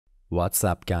What's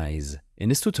up guys? In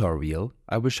this tutorial,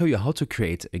 I will show you how to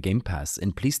create a Game Pass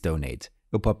in Please Donate,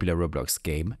 a popular Roblox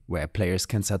game where players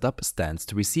can set up stands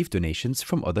to receive donations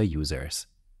from other users.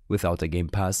 Without a Game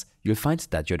Pass, you'll find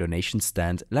that your donation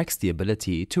stand lacks the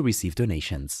ability to receive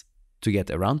donations. To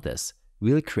get around this,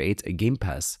 we'll create a Game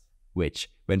Pass, which,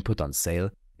 when put on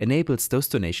sale, enables those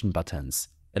donation buttons,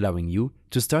 allowing you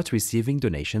to start receiving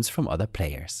donations from other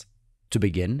players. To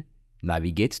begin,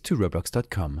 navigate to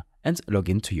roblox.com and log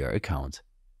into your account.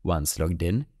 Once logged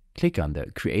in, click on the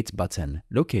Create button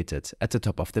located at the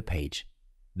top of the page.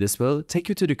 This will take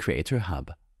you to the Creator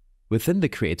Hub. Within the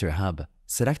Creator Hub,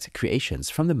 select Creations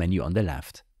from the menu on the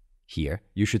left. Here,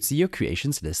 you should see your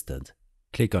creations listed.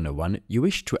 Click on the one you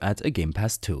wish to add a Game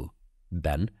Pass to.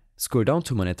 Then, scroll down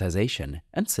to Monetization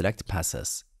and select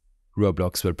Passes.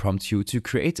 Roblox will prompt you to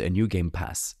create a new Game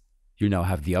Pass. You now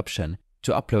have the option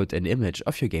to upload an image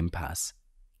of your Game Pass.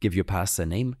 Give your pass a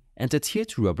name and adhere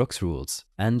to Roblox rules,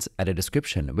 and add a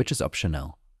description which is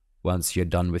optional. Once you're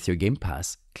done with your Game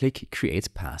Pass, click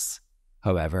Create Pass.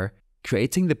 However,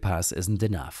 creating the pass isn't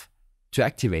enough. To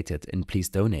activate it in Please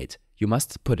Donate, you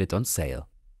must put it on sale.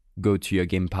 Go to your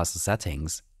Game Pass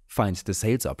settings, find the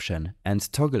sales option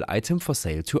and toggle Item for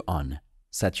Sale to On.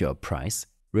 Set your price,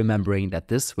 remembering that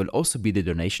this will also be the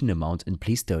donation amount in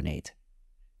Please Donate.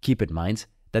 Keep in mind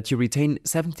that you retain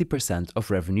 70%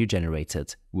 of revenue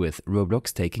generated, with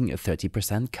Roblox taking a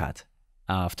 30% cut.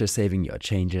 After saving your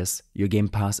changes, your Game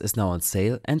Pass is now on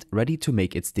sale and ready to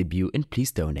make its debut in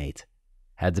Please Donate.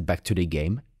 Head back to the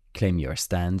game, claim your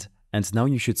stand, and now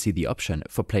you should see the option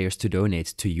for players to donate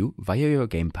to you via your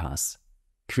Game Pass.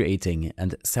 Creating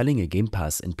and selling a Game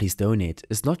Pass in Please Donate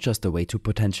is not just a way to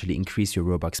potentially increase your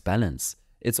Robux balance,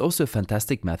 it's also a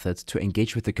fantastic method to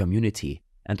engage with the community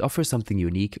and offer something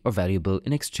unique or valuable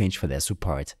in exchange for their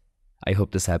support. I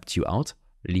hope this helped you out.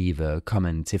 Leave a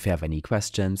comment if you have any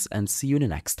questions and see you in the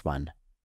next one.